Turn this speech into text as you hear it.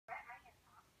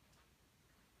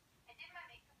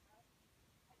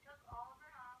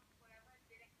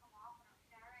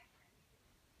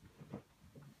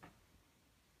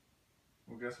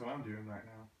Guess what I'm doing right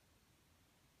now?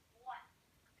 What?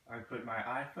 I put my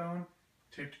iPhone,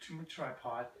 taped it to my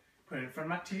tripod, put it in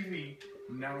front of my TV,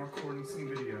 and now I'm recording some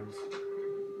videos.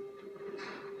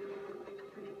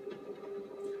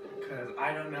 Because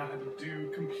I don't know how to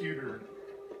do computer.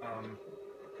 I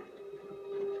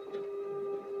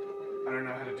don't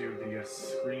know how to do the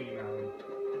screen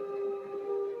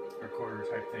recorder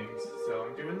type things, so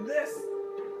I'm doing this.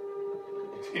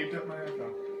 I taped up my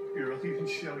iPhone. Here, I'll even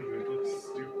show you. It looks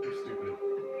super stupid.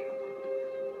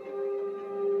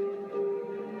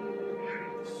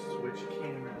 Switch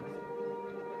cameras.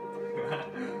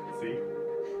 See?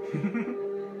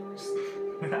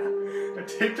 I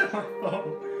taped up my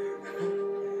phone.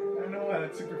 I don't know why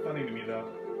that's super funny to me though.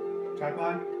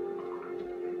 Tripod.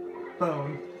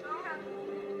 Phone.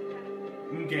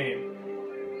 Game.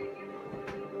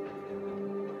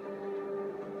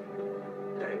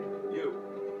 Hey, you.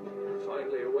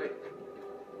 Finally awake.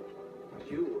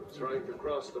 You were trying to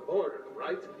cross the border,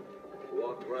 right?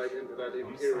 Walked right into that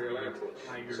Imperial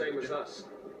ambush. Same as us.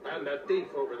 And that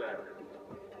thief over there.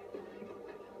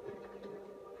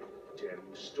 Damn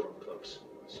you Stormcloaks.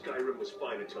 Skyrim was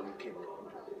fine until you came along.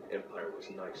 Empire was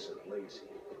nice and lazy.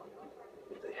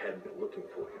 If they hadn't been looking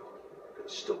for you, could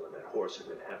have stolen that horse and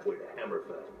been halfway to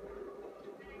Hammerfell.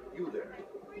 You there,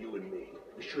 you and me,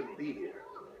 we shouldn't be here.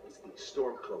 It's these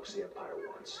Stormcloaks the Empire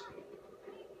wants.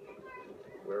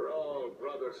 We're all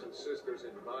brothers and sisters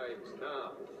in vines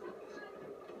now.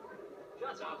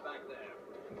 Shut up back there.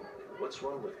 What's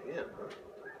wrong with him, huh?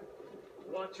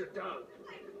 Watch your tongue.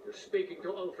 You're speaking to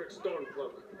Ulfric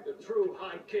Stormcloak, the true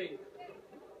High King.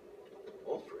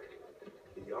 Ulfric?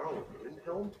 The Jarl of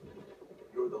Windhelm?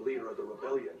 You're the leader of the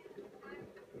rebellion.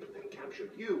 They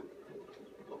captured you.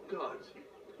 Oh God,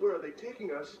 where are they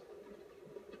taking us?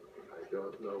 I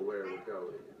don't know where we're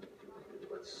going,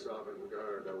 but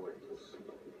Sovngarde awaits us.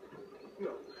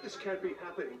 No, this can't be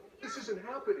happening. This isn't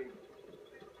happening.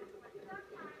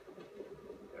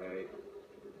 Hey,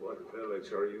 what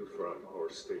village are you from,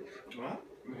 horse thief? What?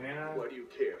 Man, Why do you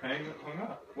care? hung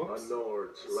up. Whoops. A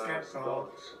Nord's last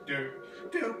dogs. Do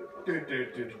boop boop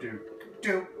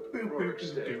do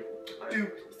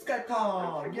do Skype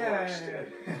call. Yay!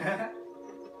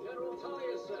 General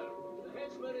Talia, sir. The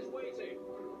henchman is waiting.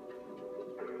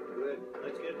 Good.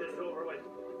 Let's get this over with.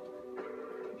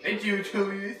 Thank you,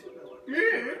 Toys.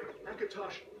 Yeah.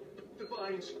 Akatosh,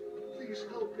 Divines, please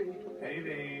help me. Hey,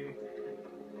 babe.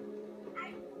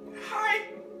 Hi.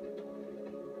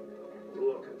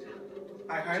 Look at him.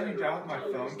 I highly doubt my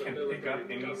phone can pick up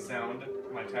any sound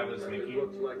my tablet is making, so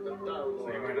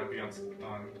you might not be on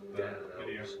the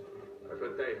video. I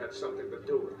bet they had something to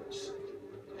do with this.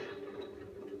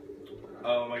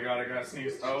 Oh my God, I gotta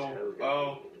sneeze. Oh,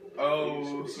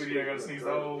 sweetie, I gotta sneeze.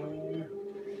 Oh.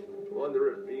 Wonder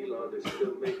if Elon is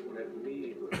still making that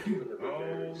mead with even a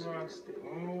barbarian stick.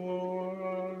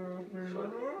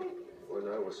 When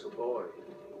I was a boy,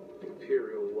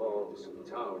 Imperial walls and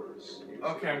towers.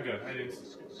 Okay, I'm good. I didn't.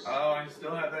 Oh, I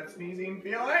still have that sneezing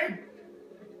feeling.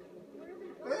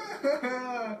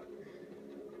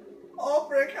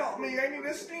 Ulfric, help me! I need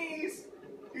to sneeze.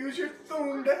 Use your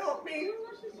thumb to help me.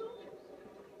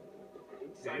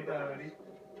 Hey, buddy.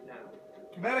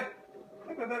 Baby.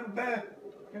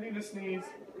 I need to sneeze.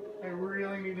 I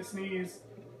really need to sneeze.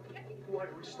 Why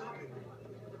are we stopping?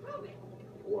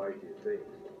 Why do you think?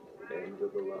 End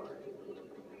of the line.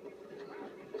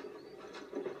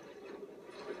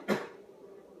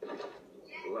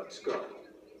 Let's go.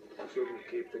 Shouldn't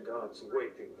keep the gods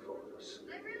waiting for us.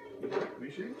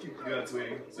 We shouldn't keep the gods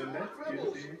waiting, so let's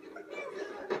get there.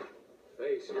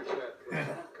 Face your death with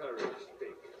some courage,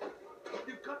 Dick.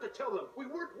 You've got to tell them we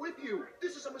weren't with you.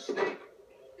 This is a mistake.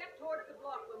 Step towards the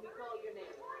block when we call your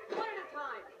name. One at a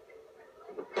time.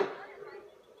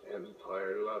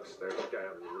 Empire loves their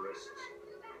damn lists.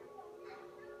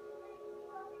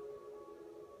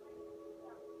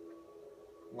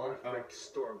 What? Ulfric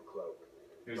Stormcloak.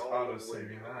 It was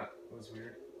auto-saving. That was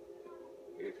weird.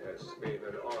 It has been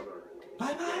an honor.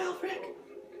 Bye-bye, Ulfric.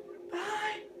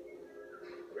 Bye.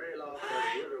 Greylock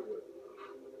and Riverwood.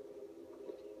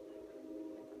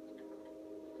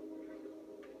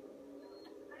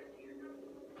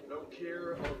 No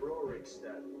care of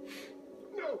Rorikstead.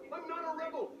 No, I'm not a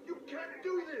rebel. You can't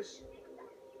do this.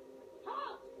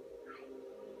 Halt!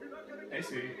 You're not gonna. Hey,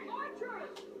 sweetie.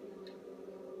 Archers!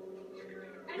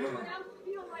 Anyone else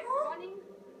feel like running?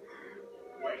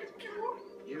 Wait.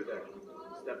 You there.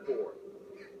 Step forward.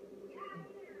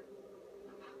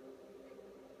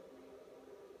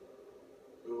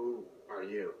 Who are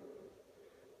you?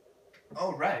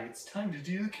 Alright, it's time to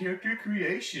do the character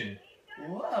creation.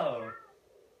 Whoa.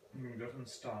 Doesn't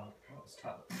stop. Oh, it's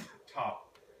top.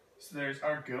 So there's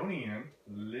Argonian,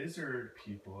 lizard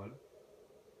people.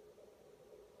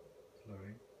 It's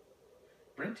loading.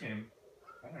 Brenton,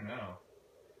 I don't know.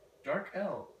 Dark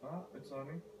elf. Oh, it's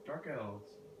loading. Dark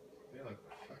elves. They look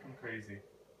fucking crazy.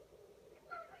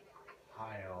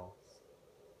 High elves.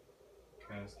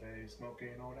 Cause they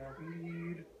smoking all that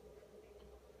weed.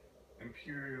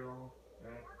 Imperial.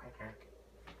 Okay.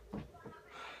 Okay.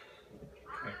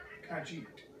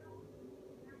 Khajiit.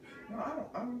 No,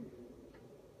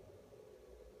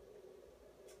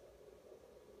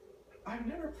 I've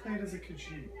never played as a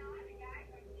Khajiit.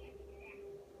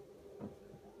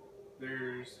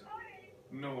 There's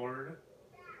Nord,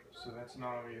 so that's an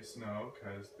obvious no,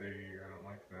 because I don't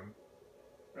like them.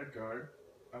 Redguard,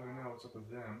 I don't know what's up with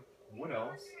them. What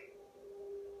else?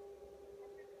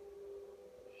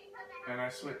 And I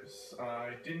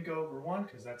didn't go over one,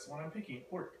 because that's the one I'm picking,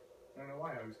 Orc. I don't know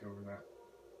why I always go over that.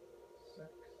 Sex.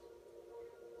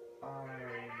 I'm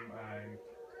a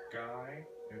guy,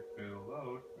 if it'll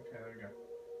load. Okay, there we go.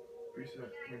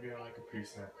 Preset, maybe I like a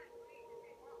preset.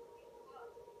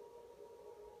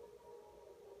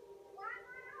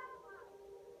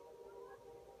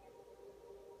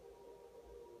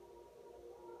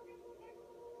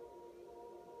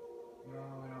 No,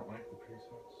 I don't like the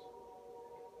presets.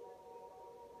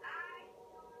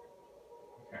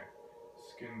 Okay,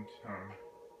 skin tone.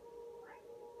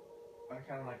 I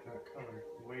kind of like that color.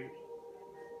 Weight,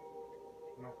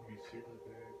 not gonna be super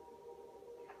big.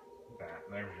 That,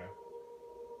 there we go.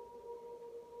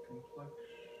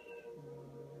 Complexion.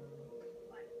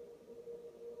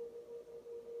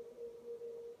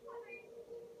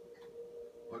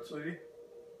 What, sweetie?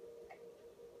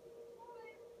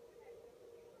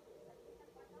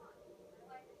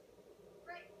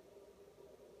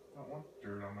 I don't want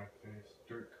dirt on my face.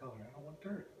 Dirt color. I don't want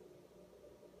dirt.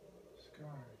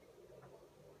 Scar.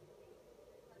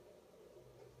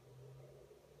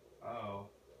 Oh,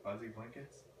 fuzzy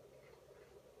blankets?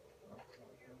 Oh,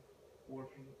 war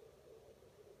paint.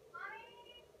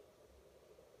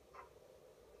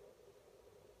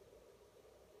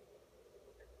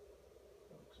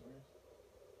 That looks nice.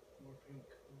 War paint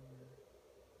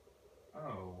color.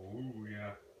 Oh, ooh,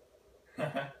 yeah.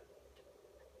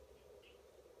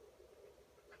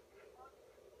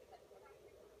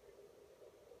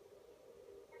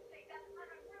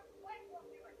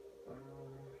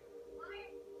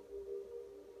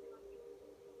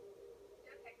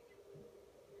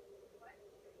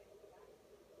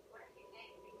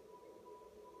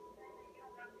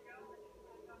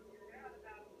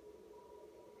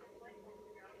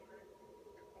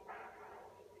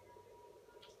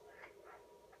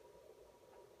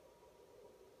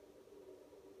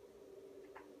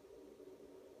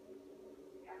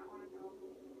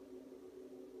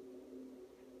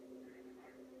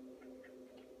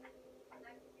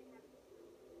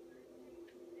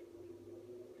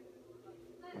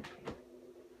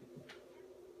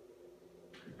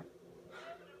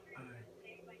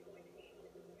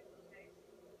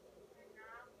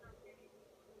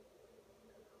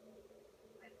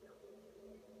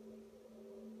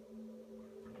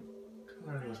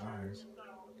 What are those eyes?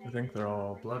 I think they're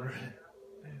all blood red.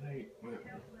 Wait.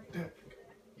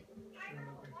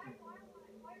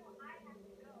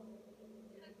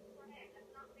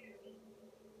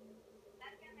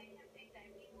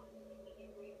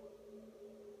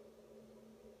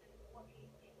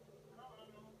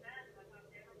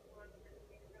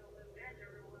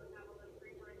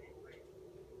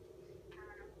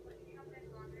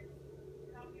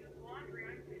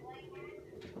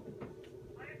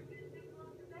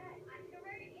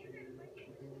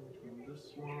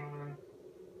 This one.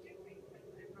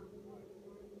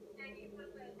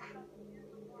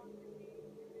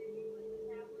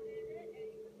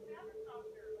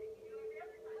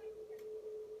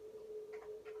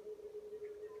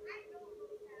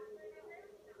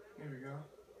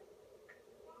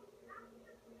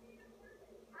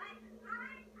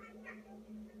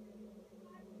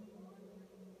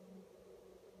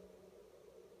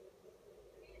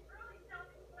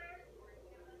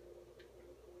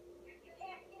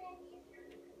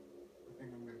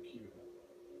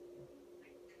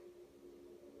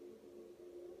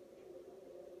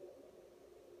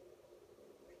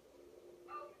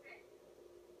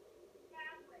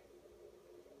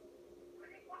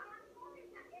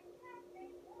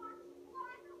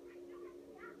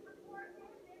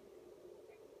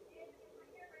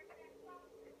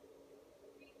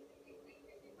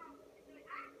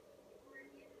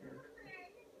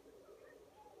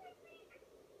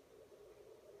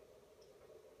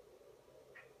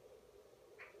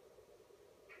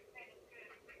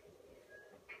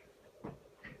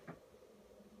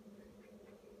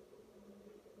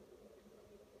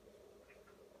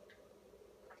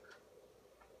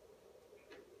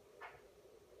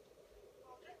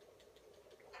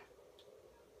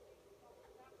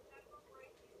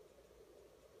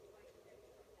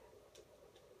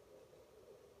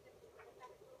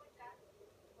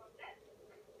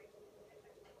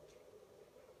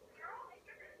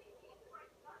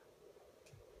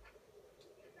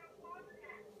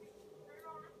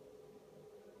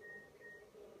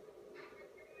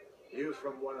 You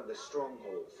from one of the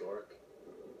strongholds, Orc.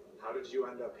 How did you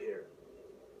end up here?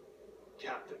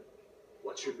 Captain,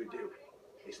 what should we do?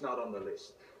 He's not on the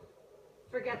list.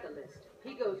 Forget the list.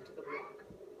 He goes to the block.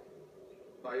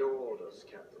 By your orders,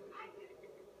 Captain.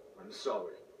 I'm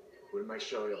sorry. We'll make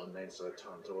sure your names are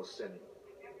returned to Orsini.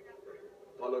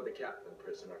 Follow the captain,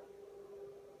 prisoner.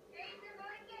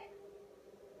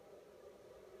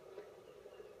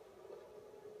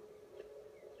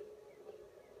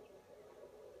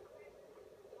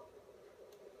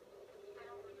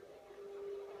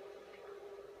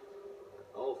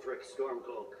 Ulfric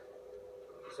Stormcloak.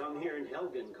 Some here in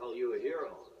Helgen call you a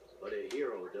hero, but a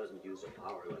hero doesn't use a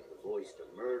power like the voice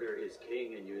to murder his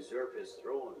king and usurp his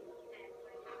throne.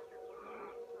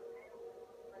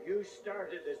 You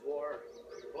started this war,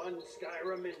 plunged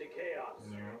Skyrim into chaos,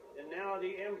 and now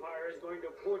the Empire is going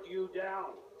to put you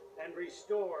down and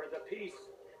restore the peace.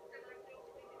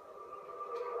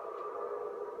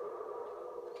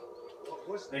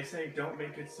 They say don't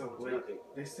make it so Blake.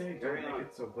 They say don't make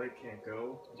it so Blake can't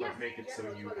go, but make it so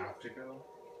you have to go.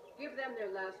 Give them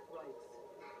their last rites.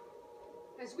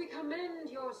 As we commend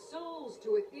your souls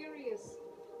to Aetherius,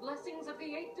 blessings of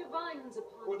the 8 divines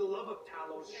upon For the love of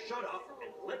Talos, shut up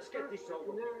and let's get this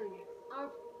over. learn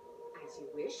our... As you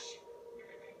wish.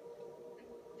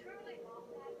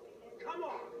 Come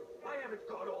on! I haven't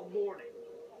got all morning.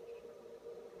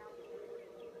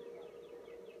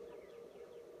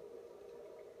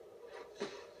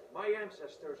 My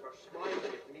ancestors are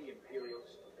smiling at me, Imperials.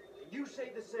 And you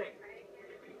say the same.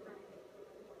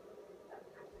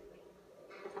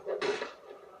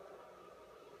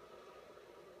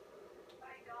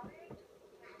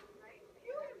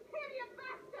 You imperial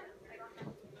bastards!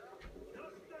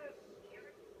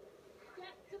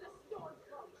 Get to the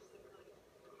Stormcloaks!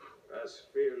 As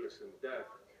fearless in death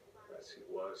as he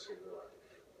was in life.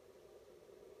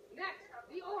 Next,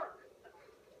 the orc!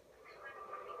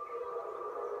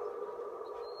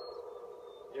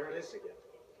 Here it is again.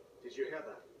 Did you hear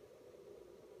that?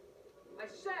 I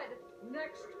said,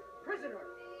 next prisoner!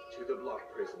 To the block,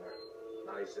 prisoner.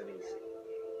 Nice and easy.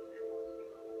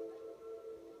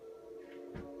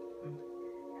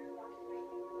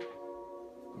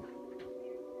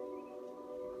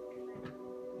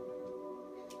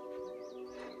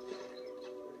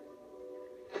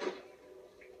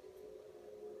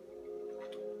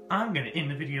 I'm gonna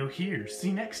end the video here. See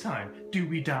you next time. Do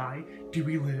we die? Do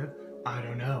we live? I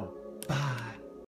don't know. Bye.